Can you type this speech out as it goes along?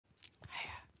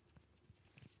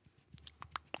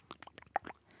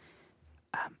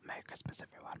Merry Christmas,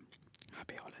 everyone.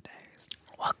 Happy holidays.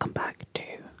 Welcome back to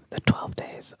the 12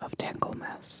 days of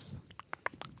Tinglemas.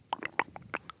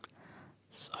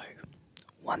 So,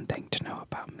 one thing to know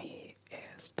about me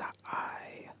is that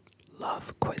I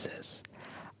love quizzes.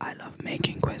 I love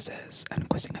making quizzes and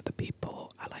quizzing other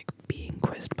people. I like being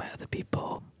quizzed by other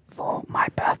people. For my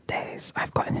birthdays,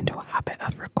 I've gotten into a habit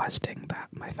of requesting that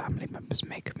my family members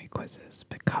make me quizzes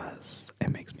because it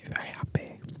makes me very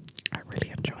happy. I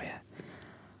really enjoy it,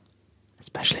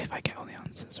 especially if I get all the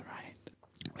answers right.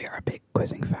 We are a big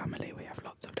quizzing family. We have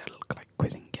lots of little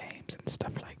quizzing games and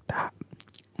stuff like that.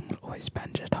 We'll always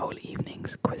spend just whole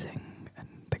evenings quizzing and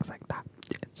things like that.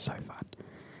 It's so fun.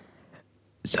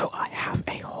 So I have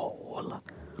a whole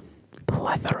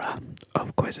plethora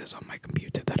of quizzes on my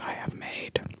computer that I have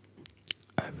made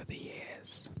over the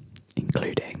years,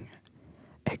 including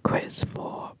a quiz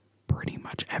for pretty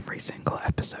much every single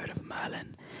episode of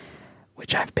Merlin,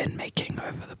 which I've been making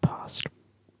over the past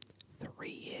 3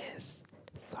 years.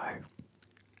 So,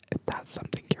 if that's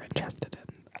something you're interested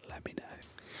in, let me know.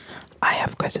 I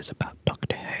have quizzes about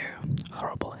Doctor Who,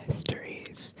 Horrible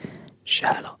Histories,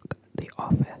 Sherlock, The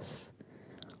Office,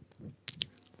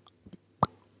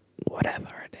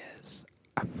 whatever it is,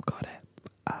 I've got it.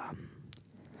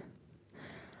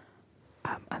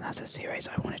 And that's a series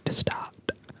I wanted to start.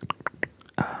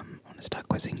 I want to start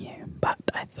quizzing you, but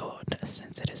I thought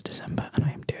since it is December and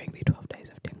I am doing the 12 days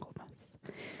of Tinglemas,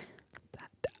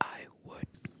 that I would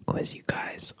quiz you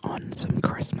guys on some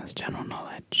Christmas general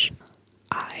knowledge.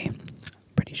 I'm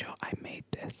pretty sure I made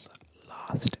this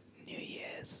last New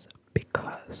Year's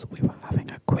because we were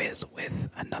having a quiz with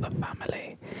another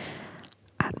family,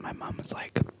 and my mum was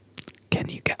like, can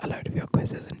you get a load of your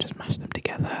quizzes and just mash them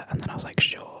together? And then I was like,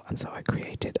 sure. And so I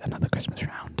created another Christmas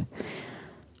round.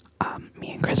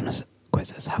 Me and Christmas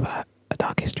quizzes have a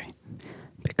dark history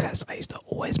because I used to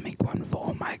always make one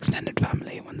for my extended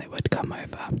family when they would come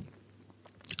over.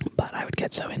 But I would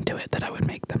get so into it that I would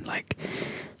make them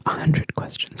 100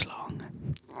 questions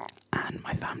long. And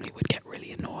my family would get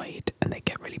really annoyed and they'd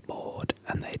get really bored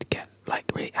and they'd get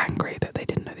really angry that they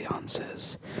didn't know the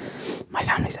answers. My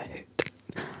family's a hoot.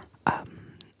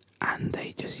 And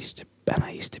they just used to, and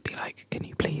I used to be like, can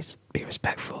you please be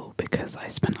respectful because I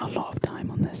spent a lot of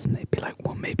time on this, and they'd be like,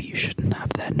 well, maybe you shouldn't have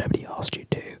then, nobody asked you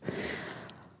to.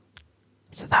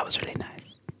 So that was really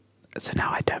nice. So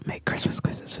now I don't make Christmas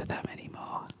quizzes with them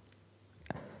anymore.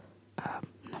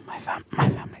 No, my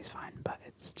family's fine, but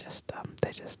it's just,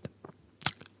 they just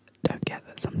don't get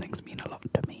that some things mean a lot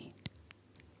to me.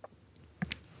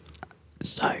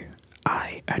 So,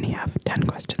 I only have 10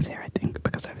 questions here, I think,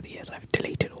 because over the years I've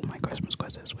deleted all my Christmas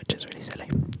quizzes, which is really silly.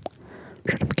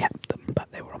 Should have kept them,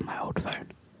 but they were on my old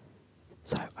phone.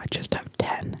 So I just have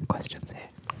 10 questions here.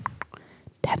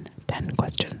 10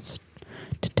 questions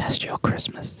to test your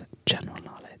Christmas general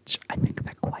knowledge. I think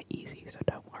they're quite easy, so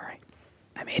don't worry.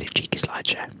 I made a cheeky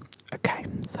slideshow. Okay,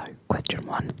 so question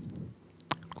one.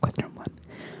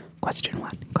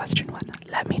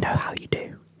 Let me know how you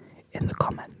do in the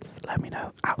comments. Let me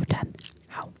know out of 10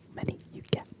 how many you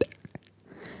get.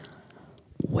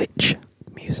 Which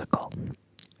musical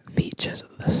features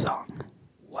the song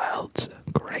World's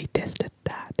Greatest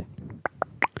Dad?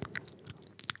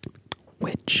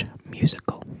 Which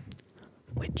musical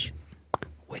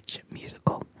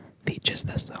features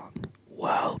the song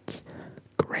World's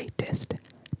Greatest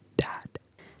Dad?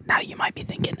 Now you might be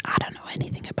thinking, I don't know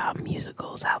anything about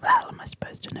musicals, how the hell am I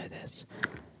supposed to know this?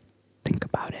 Think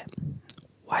about it.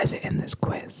 Why is it in this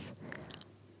quiz?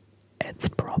 It's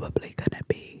probably gonna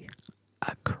be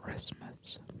a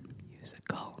Christmas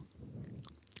musical.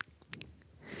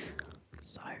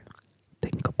 So,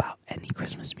 think about any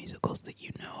Christmas musicals that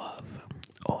you know of,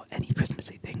 or any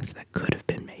Christmassy things that could have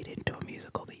been made into a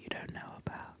musical that you don't know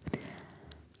about.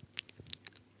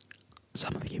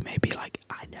 Some of you may be like,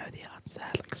 I know the answer,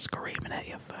 screaming at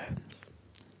your phones.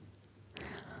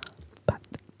 But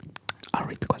I'll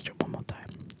read the question one more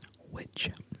time. Which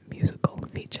musical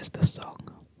features the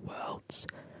song World's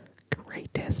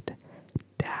Greatest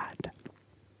Dad?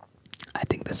 I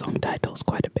think the song title is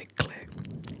quite a big clue.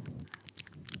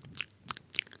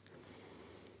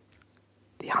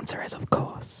 The answer is, of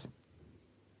course,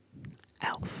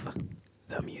 Elf,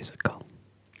 the musical.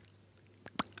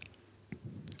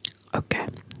 Okay.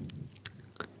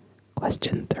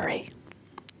 Question 3.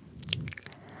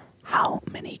 How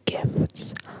many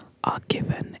gifts are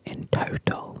given in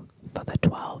total for the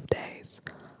 12 days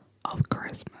of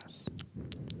Christmas?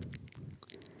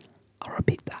 I'll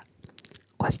repeat that.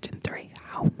 Question 3.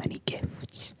 How many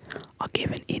gifts are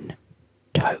given in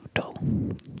total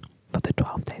for the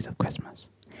 12 days of Christmas?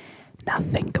 Now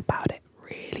think about it.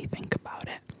 Really think about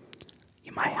it.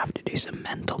 You might have to do some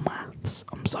mental maths.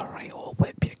 I'm sorry, or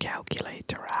whip your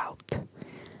calculator out.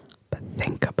 But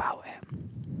think about it.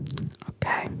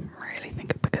 Okay, really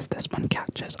think it, because this one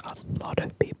catches a lot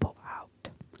of people out.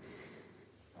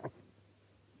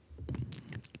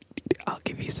 I'll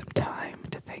give you some time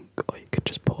to think, or you could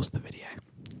just pause the video.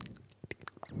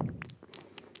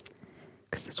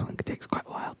 Because this one takes quite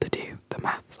a while to do the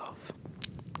maths of.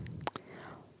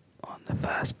 On the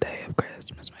first day of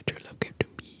Christmas, my true love gave to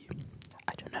me.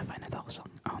 I don't know if I know that song.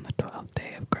 On the 12th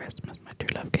day of Christmas, my true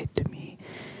love gave to me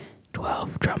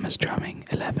 12 drummers drumming,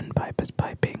 11 pipers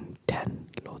piping, 10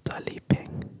 lords are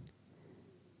leaping.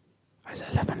 Or is it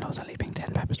 11 lords are leaping,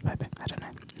 10 pipers piping? I don't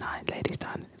know. 9 ladies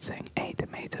dancing, 8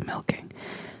 maids are milking,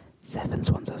 7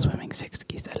 swans are swimming, 6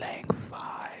 geese are laying,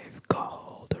 5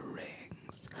 gold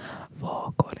rings,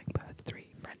 4 calling birds, 3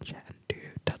 French hen, 2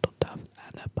 turtle doves,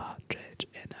 and a partridge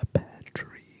in a pear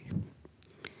tree.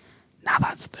 Now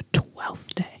that's the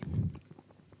 12th day.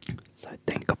 So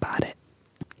think about it.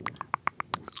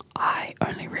 I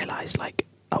only realised like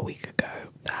a week ago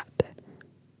that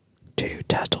 2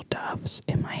 turtle doves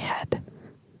in my head.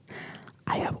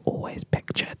 I have always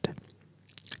pictured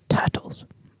turtles,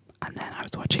 and then I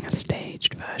was watching a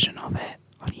staged version of it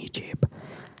on YouTube,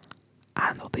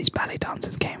 and all these ballet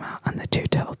dancers came out, and the 2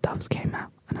 turtle doves came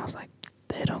out, and I was like,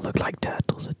 they don't look like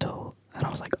turtles at all. And I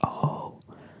was like, oh,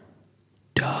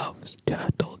 doves,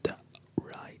 turtle dove,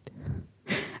 right.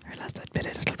 I realised I'd been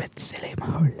a little bit silly my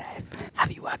whole life.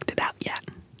 Have you worked it out yet?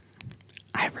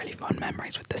 I have really fond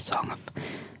memories with this song of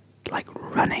like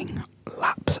running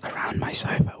laps around my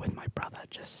sofa with my brother,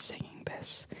 just singing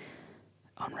this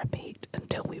on repeat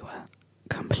until we were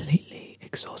completely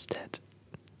exhausted.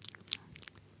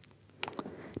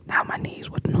 Now my knees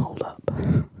wouldn't hold up.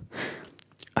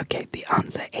 Okay, the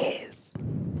answer is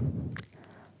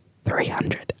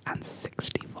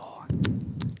 364.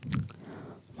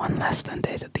 One less than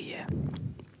days of the year.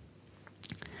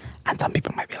 And some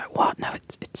people might be like, what? No,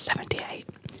 it's 78.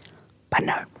 But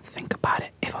no, think about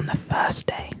it. If on the first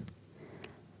day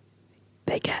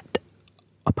they get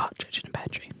a partridge in a pear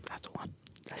tree, that's one.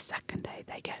 The second day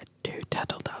they get 2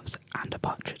 turtle doves and a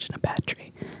partridge in a pear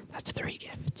tree, that's 3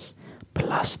 gifts.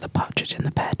 Plus the partridge in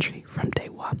the pear tree from day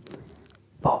 1.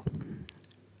 4.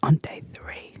 On day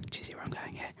 3, do you see where I'm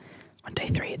going here? On day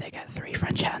 3 they get 3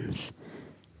 French hens,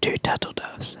 2 turtle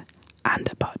doves, and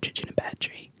a partridge in a pear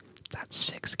tree. That's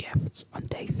 6 gifts on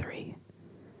day 3,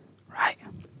 right?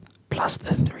 Plus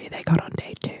the 3 they got on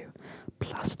day 2,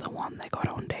 plus the 1 they got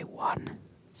on day 1.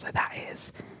 So that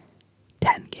is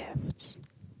 10 gifts,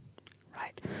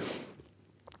 right?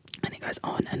 And it goes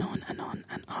on and on and on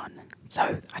and on.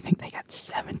 So I think they get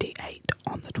 78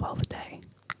 on the 12th day.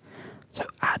 So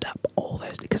add up all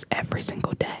those, because every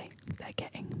single day they're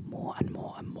getting more and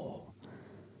more and more,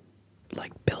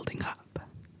 like building up.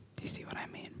 Do you see what I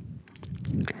mean?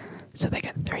 So they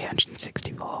get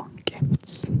 364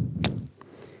 gifts.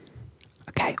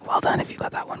 Okay, well done if you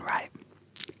got that one right.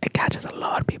 It catches a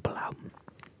lot of people out.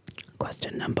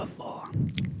 Question number 4.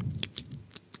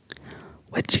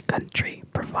 Which country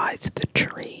provides the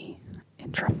tree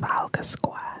in Trafalgar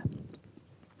Square?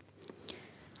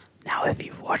 Now, if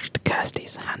you've watched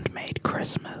Kirsty's Handmade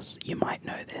Christmas, you might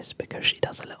know this because she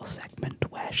does a little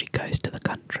segment where she goes to the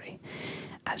country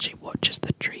and she watches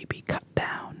the tree be cut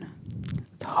down.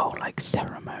 The whole like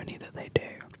ceremony that they do.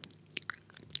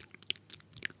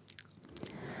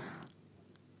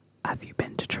 Have you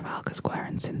been to Trafalgar Square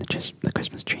and seen the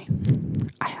Christmas tree?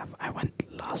 I have. I went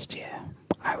last year.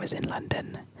 I was in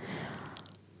London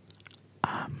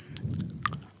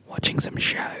watching some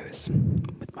shows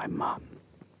with my mum,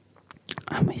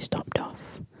 and we stopped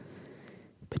off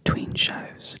between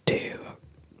shows to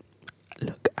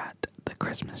look at the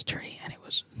Christmas tree, and it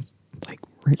was like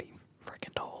really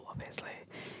freaking tall, obviously,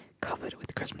 covered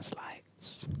with Christmas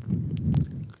lights.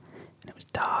 And it was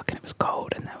dark and it was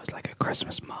cold, and there was like a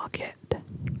Christmas market,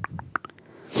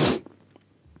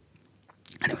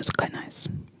 and it was quite nice.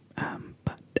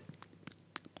 But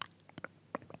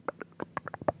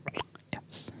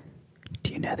yes,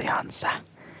 do you know the answer?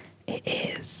 It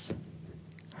is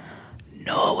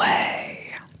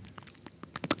Norway.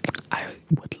 I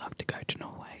would love to go to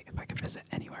Norway. If I could visit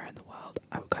anywhere in the world,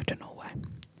 I would go to Norway.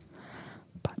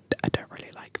 But I don't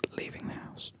really like leaving the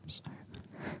house, so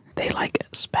they like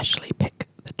especially pick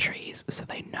the trees so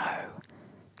they know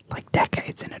like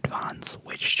decades in advance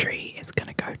which tree is going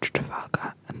to go to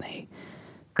Trafalgar, and they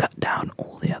cut down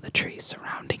all the other trees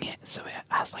surrounding it so it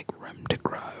has like room to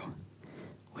grow,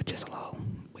 which is a little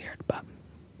weird, but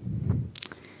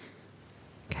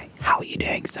okay. How are you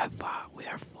doing so far? We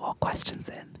are 4 questions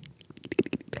in.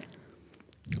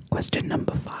 Question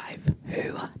number 5.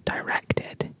 Who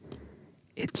directed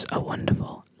It's a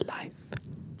Wonderful Life?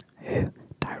 Who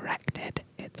directed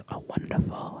It's a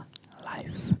Wonderful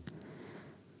Life?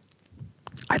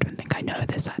 I don't think I know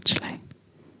this actually.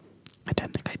 I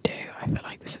don't think I do. I feel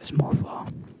like this is more for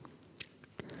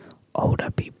older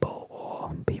people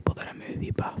or people that are movie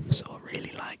buffs or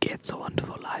really like It's a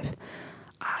Wonderful Life.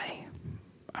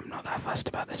 I'm not that fussed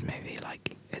about this movie,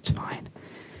 like, it's fine.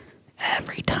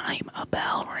 Every time a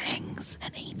bell rings,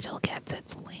 an angel gets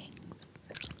its wings.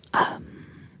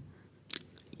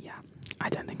 Yeah, I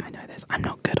don't think I know this. I'm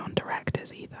not good on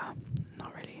directors either.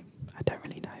 Not really. I don't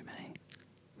really know many.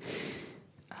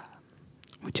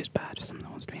 Which is bad for someone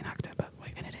that wants to be an actor, but what are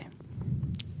you gonna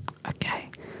do? Okay.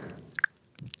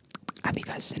 Have you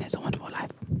guys seen It's a Wonderful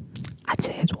Life? I'd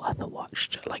say it's worth a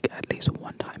watch, like at least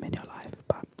one time in your life,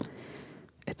 but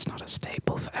it's not a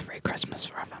staple for every Christmas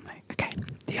for our family. Okay,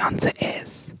 the answer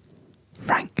is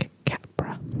Frank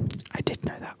Capra. I did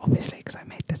know that, obviously, because I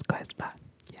made this quiz, but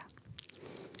yeah.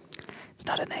 It's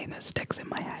not a name that sticks in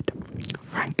my head.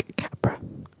 Frank Capra.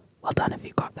 Well done if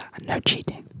you got that. And no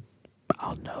cheating. But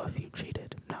I'll know if you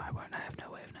cheated. No, I won't. I have no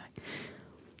way of knowing.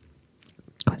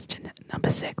 Question number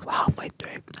 6. We're halfway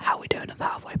through. How are we doing at the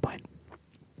halfway point?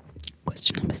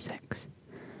 Question number 6.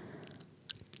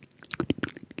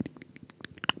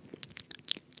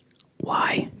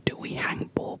 Why do we hang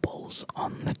baubles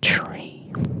on the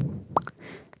tree?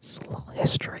 It's a little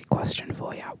history question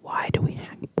for you. Why do we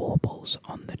hang baubles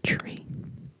on the tree?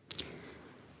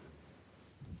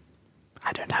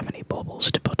 I don't have any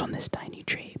baubles to put on this tiny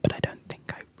tree, but I don't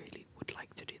think I really would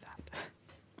like to do that.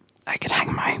 I could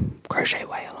hang my crochet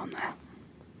whale on there.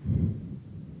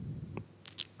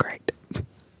 Great.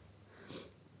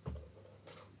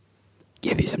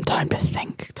 Give you some time to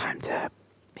think, time to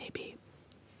maybe,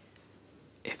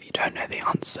 if you don't know the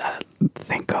answer,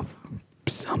 think of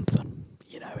something.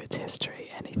 You know, it's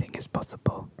history, anything is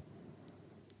possible.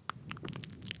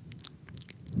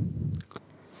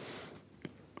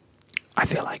 I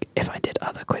feel like if I did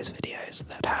other quiz videos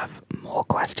that have more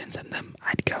questions in them,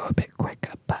 I'd go a bit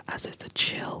quicker, but as it's a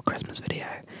chill Christmas video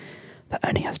that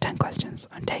only has 10 questions,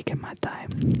 I'm taking my time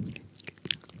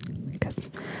because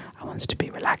I want it to be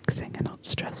relaxing and not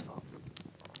stressful.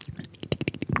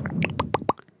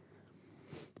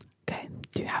 Okay,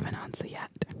 do you have an answer yet?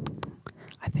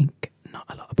 I think not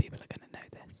a lot of people are going to know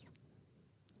this.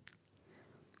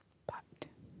 But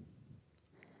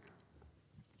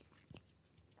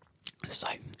so,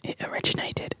 it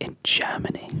originated in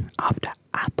Germany after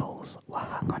apples were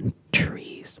hung on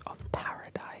trees of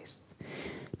paradise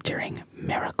during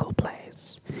miracle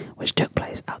plays, which took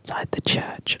place outside the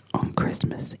church on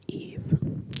Christmas Eve.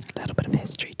 A little bit of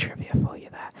history trivia for you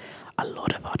there. A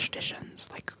lot of our traditions,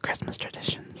 like Christmas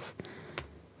traditions,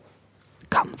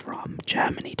 come from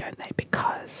Germany, don't they?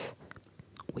 Because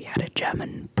we had a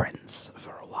German prince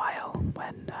for a while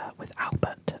when with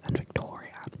Albert and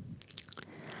Victoria.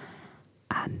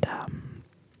 And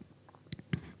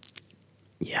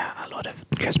yeah, a lot of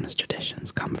Christmas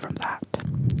traditions come from that,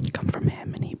 come from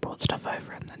him, and he brought stuff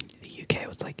over, and then the UK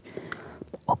was like,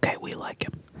 okay, we like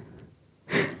him.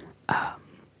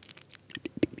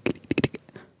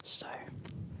 So,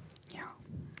 yeah.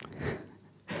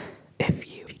 If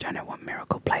you don't know what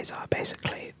miracle plays are,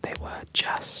 basically they were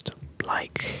just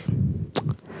like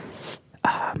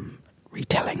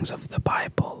retellings of the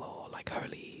Bible or like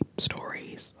holy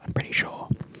stories, I'm pretty sure,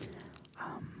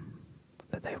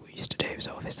 that they used to do.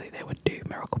 So obviously they would do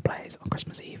miracle plays on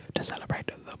Christmas Eve to celebrate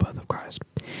the birth of Christ,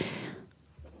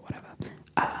 whatever.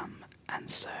 And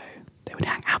so they would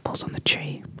hang apples on the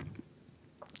tree,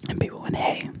 and people went,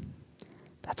 hey,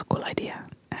 that's a cool idea,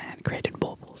 and created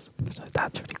baubles. So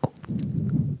that's really cool.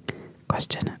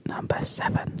 Question number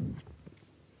 7.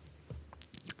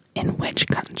 In which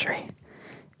country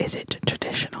is it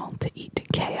traditional to eat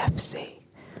KFC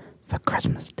for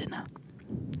Christmas dinner?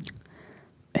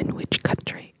 In which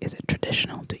country is it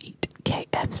traditional to eat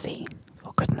KFC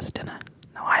for Christmas dinner?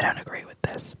 Now, I don't agree with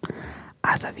this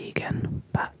as a vegan,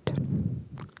 but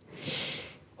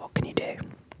what can you do?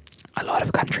 A lot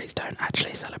of countries don't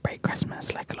actually celebrate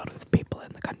Christmas, like a lot of the people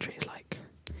in the countries, like,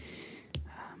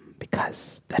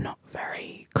 because they're not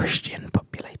very Christian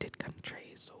populated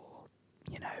countries, or,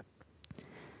 you know,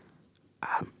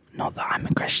 not that I'm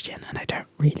a Christian and I don't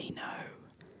really know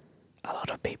a lot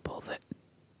of people that,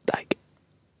 like,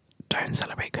 don't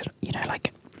celebrate Christmas. You know,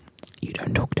 like, you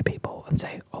don't talk to people and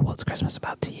say, oh, what's Christmas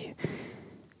about to you?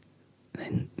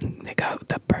 And then they go,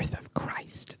 the birth of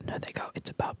Christ. No, they go, it's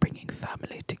about bringing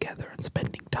family together and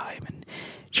spending time and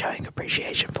showing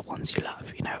appreciation for ones you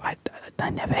love. You know, I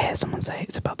never hear someone say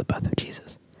it's about the birth of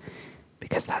Jesus,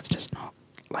 because that's just not,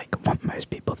 like, what most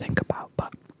people think about.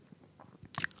 But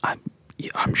I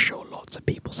I'm sure lots of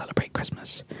people celebrate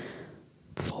Christmas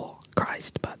for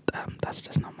Christ, but that's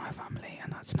just not my family,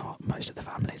 and that's not most of the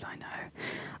families I know.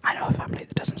 I know a family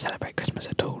that doesn't celebrate Christmas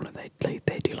at all, and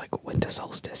they do like winter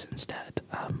solstice instead.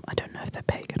 I don't know if they're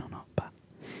pagan or not, but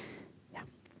yeah,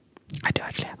 I do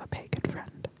actually have a pagan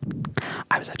friend.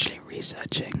 I was actually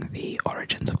researching the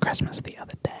origins of Christmas the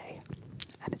other day,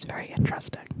 and it's very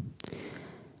interesting.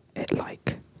 It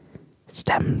like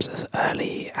stems as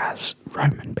early as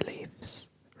Roman beliefs,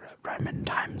 Roman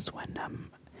times when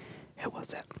who was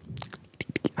it?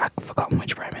 I've forgotten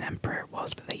which Roman emperor it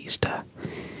was, but they used to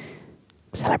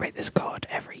celebrate this god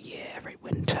every year, every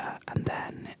winter, and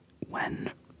then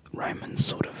when Romans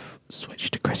sort of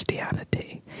switched to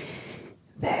Christianity,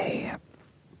 they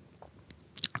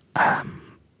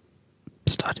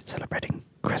started celebrating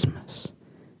Christmas,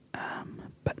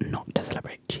 but not to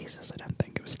celebrate Jesus. I don't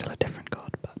think it was still a different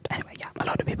god. But anyway, yeah, a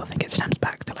lot of people think it stems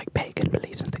back to like pagan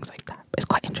beliefs and things like that. It's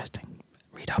quite interesting.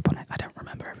 Read up on it. I don't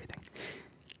remember everything.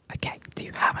 Okay, do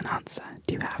you have an answer?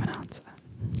 Do you have an answer?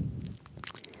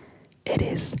 It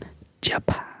is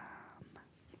Japan,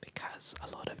 because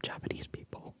a lot of Japanese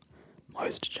people,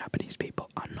 most Japanese people,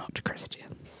 are not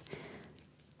Christians.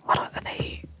 What are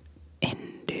they?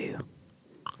 Hindu.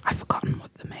 I've forgotten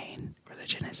what the main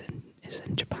religion is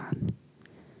in Japan.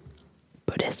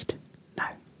 Buddhist? No,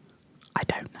 I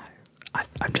don't know.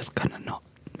 I'm just gonna not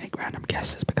make random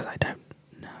guesses because I don't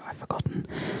know. I've forgotten.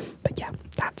 But yeah,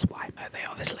 that's why they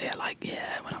obviously are like,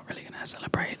 yeah, we're not really gonna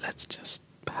celebrate. Let's just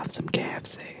have some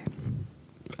KFC.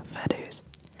 Fair dues.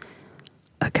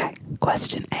 Okay,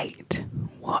 question 8.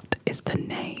 What is the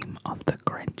name of the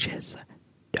Grinch's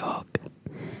dog?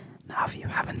 Now, if you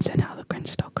haven't seen How the Grinch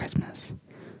Stole Christmas,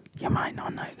 you might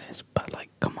not know this, but like,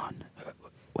 come on,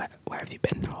 where have you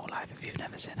been your whole life if you've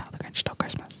never seen How the Grinch Stole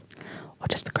Christmas? Or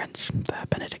just The Grinch, the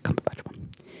Benedict Cumberbatch one,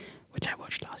 which I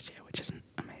watched last year, which isn't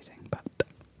amazing, but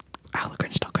How the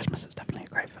Grinch Stole Christmas is definitely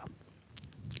a great film.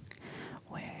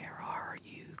 Where are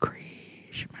you,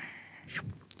 Christmas?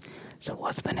 So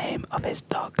what's the name of his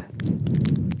dog?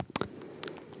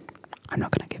 I'm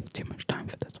not going to give too much time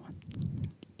for this one.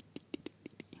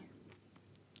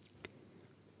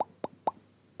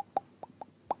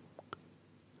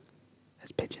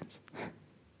 There's pigeons.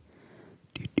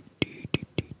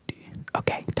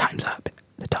 Okay, time's up.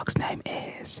 The dog's name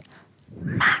is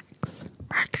Max.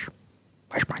 Max.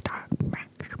 Where's my dog?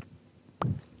 Max.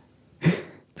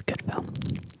 It's a good film.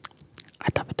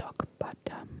 I'd love a dog, but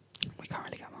we can't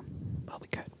really get one. Well, we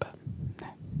could, but no.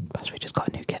 Plus, we just got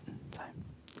a new kitten, so.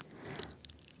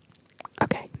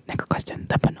 Okay, next question.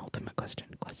 The penultimate question.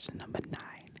 Question number 9.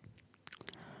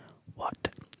 What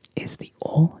is the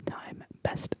all-time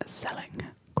best-selling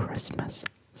Christmas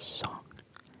song?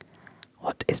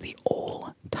 What is the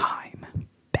all-time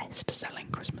best-selling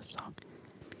Christmas song?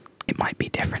 It might be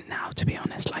different now, to be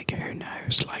honest. Like, who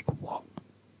knows, like, what,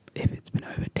 if it's been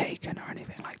overtaken or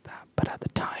anything like that. But at the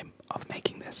time of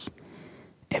making this,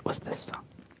 it was this song.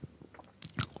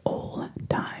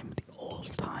 All-time, the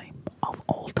all-time of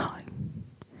all time.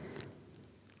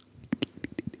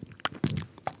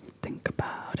 Think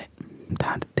about it. I'm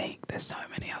trying to think. There's so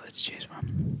many others to choose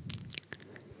from.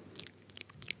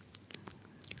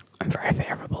 I'm very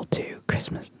favourable to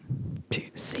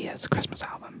Sia's Christmas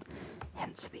album,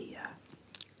 hence the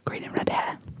green and red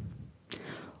hair.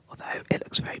 Although it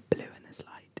looks very blue in this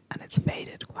light, and it's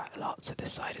faded quite a lot, so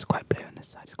this side is quite blue and this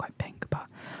side is quite pink, but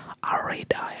I'll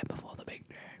re-dye it before the big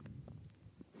day.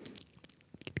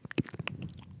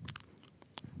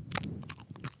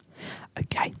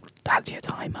 Okay, that's your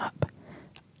time up.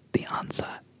 The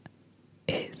answer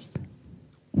is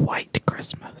White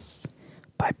Christmas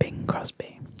by Bing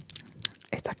Crosby.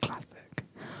 It's a classic.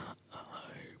 I'm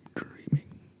dreaming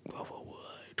of a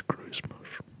white Christmas.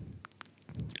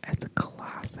 It's a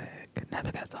classic.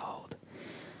 Never gets old.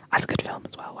 That's a good film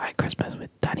as well. White Christmas with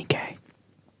Danny Kaye.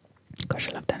 Gosh,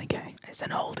 I love Danny Kaye. It's an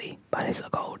oldie, but it's a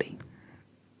goldie.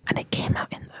 And it came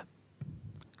out in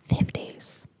the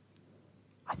 50s,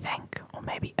 I think, or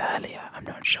maybe earlier. I'm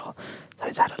not sure. So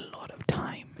it's had a lot of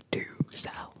time to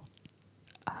sell.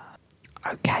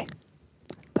 Okay.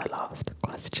 The last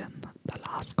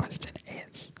question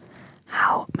is,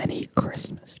 how many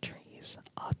Christmas trees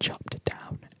are chopped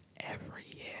down every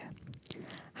year?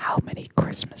 How many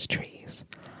Christmas trees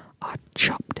are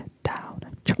chopped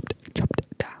down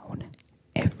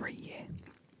every year?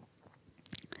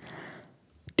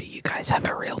 Do you guys have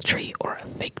a real tree or a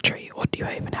fake tree, or do you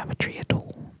even have a tree at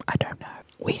all? I don't know.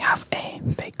 We have a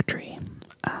fake tree,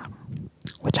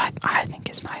 which I think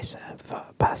is nicer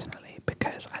personally,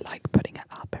 because I like putting it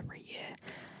up every year.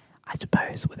 I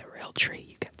suppose with a real tree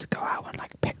you get to go out and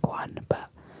like pick one, but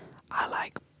I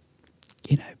like,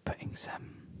 putting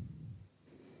some.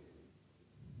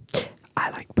 I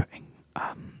like putting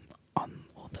on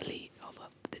all the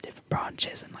different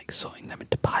branches and like sorting them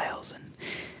into piles and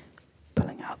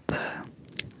pulling out the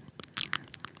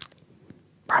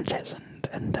branches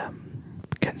and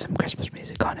getting some Christmas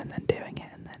music on and then doing it,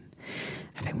 and then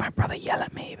having my brother yell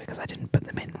at me because I didn't put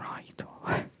them in right.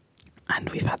 And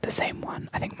we've had the same one.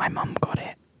 I think my mum got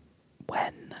it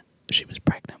when she was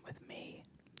pregnant with me,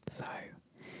 so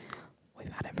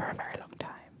we've had it for a very long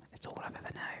time. It's all I've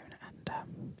ever known, and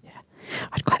yeah,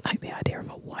 I'd quite like the idea of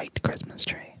a white Christmas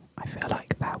tree. I feel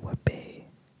like that would be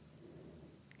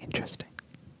interesting.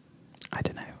 I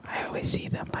don't know. I always see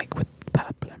them like with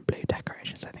purple and blue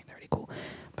decorations. I think they're really cool.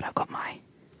 But I've got my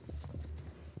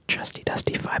trusty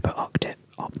dusty fiber optic.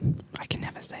 I can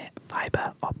never say it.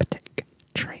 Fiber optic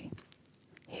tree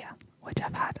here, which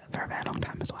I've had for a very long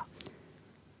time as well.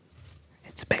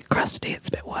 It's a bit crusty. It's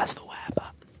a bit worse for wear,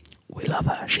 but we love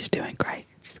her. She's doing great.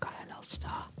 She's got her little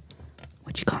star,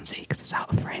 which you can't see because it's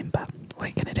out of frame. But what are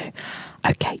you gonna do?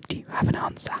 Okay. Do you have an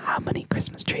answer? How many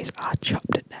Christmas trees are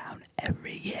chopped down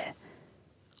every year?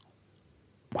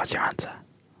 What's your answer?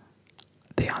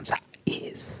 The answer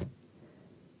is,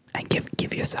 and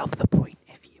give yourself the point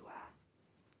if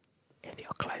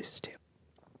you're close to.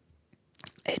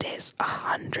 It is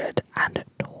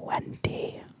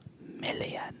 120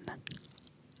 million.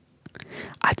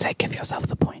 I'd say give yourself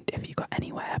the point if you got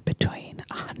anywhere between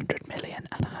 100 million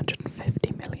and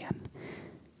 150 million.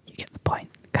 You get the point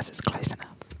because it's close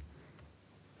enough.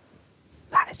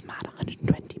 That is mad.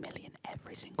 120 million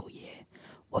every single year.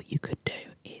 What you could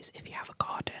do is, if you have a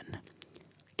garden,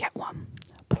 get one,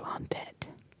 plant it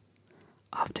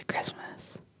after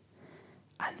Christmas,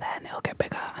 and then it'll get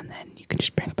bigger, and then you can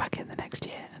just bring it back in the next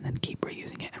year, and then keep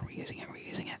reusing it and reusing it and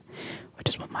reusing it, which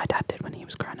is what my dad did when he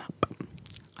was growing up.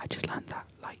 I just learned that,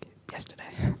 like,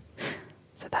 yesterday.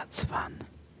 So that's fun.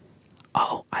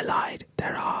 Oh, I lied.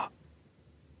 There are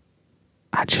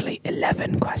actually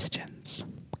 11 questions.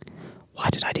 Why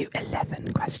did I do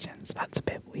 11 questions? That's a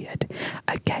bit weird.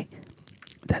 Okay,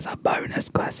 there's a bonus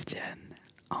question.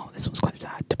 Oh, this was quite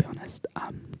sad, to be honest.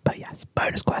 But yes,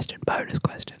 bonus question.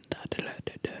 Question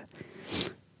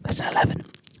 11.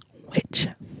 Which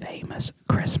famous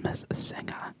Christmas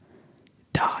singer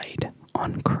died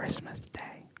on Christmas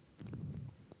Day?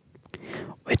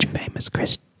 Which famous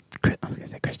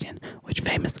Which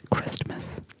famous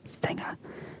Christmas singer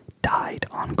died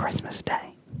on Christmas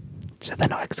Day? So they're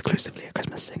not exclusively a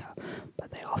Christmas singer,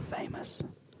 but they are famous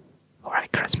for a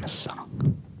Christmas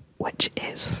song, which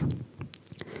is,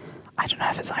 I don't know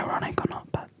if it's ironic or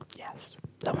not, but yes,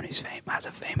 someone who's has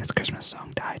a famous Christmas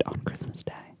song died on Christmas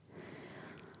Day.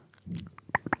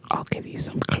 I'll give you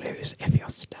some clues if you're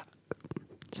stuck.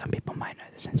 Some people might know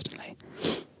this instantly.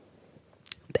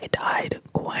 They died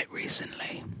quite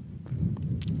recently.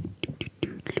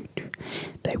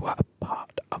 They were a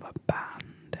part of a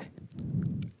band.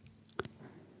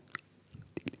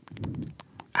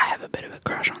 I have a bit of a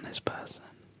crush on this person.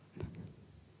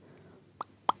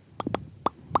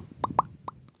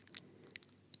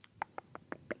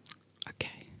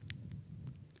 Okay.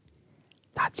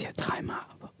 That's your time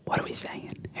up. What are we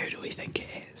saying? Who do we think it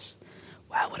is?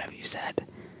 Well, whatever you said.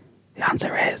 The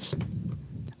answer is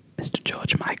Mr.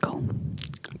 George Michael.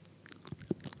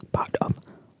 Part of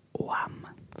Wham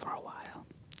for a while.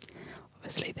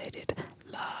 Obviously they did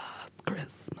Last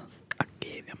Christmas I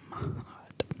Gave You My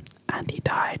Heart. And he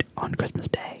died on Christmas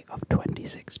Day of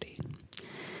 2016.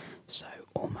 So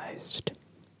almost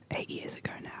 8 years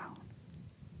ago now.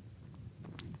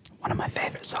 One of my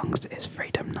favourite songs is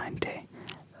Freedom 90.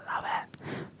 Love it.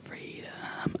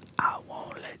 Freedom, I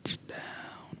won't let you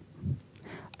down.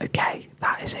 Okay,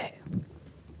 that is it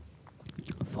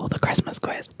for the Christmas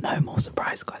quiz. No more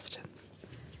surprise questions.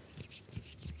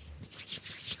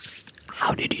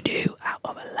 How did you do out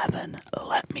of 11?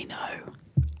 Let me know.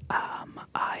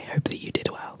 I hope that you did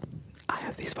well. I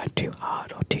hope these weren't too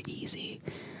hard or too easy.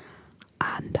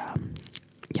 And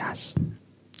yes,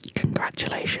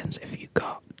 congratulations if you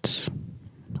got,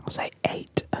 I'll say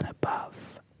 8 and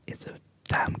above. It's a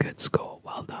damn good score.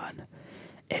 Well done.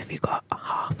 If you got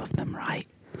half of them right,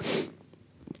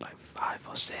 like 5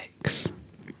 or 6,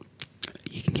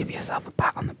 you can give yourself a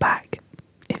pat on the back.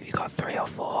 If you got 3 or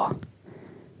 4,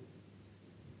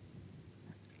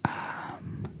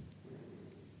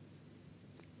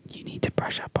 you need to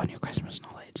brush up on your Christmas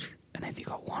knowledge. And if you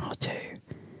got 1 or 2,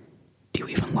 do you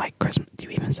even like Christmas? Do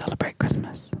you even celebrate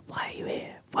Christmas? Why are you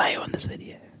here? Why are you on this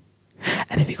video?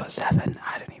 And if you got 7,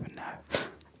 I don't even know.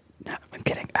 No, I'm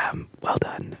kidding. Well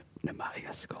done, no matter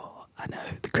your score. I know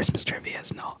the Christmas trivia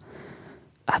is not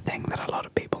a thing that a lot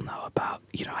of people know about.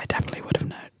 You know, I definitely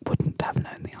wouldn't have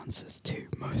known the answers to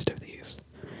most of these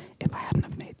if I hadn't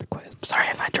have made the quiz. Sorry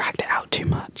if I dragged it out too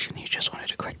much and you just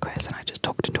wanted a quick quiz and I just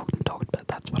talked and talked and talked, but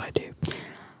that's what I do.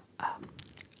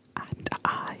 And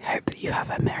I hope that you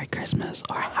have a Merry Christmas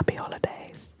or a Happy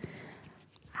Holidays,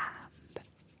 and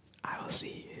I will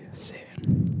see you soon.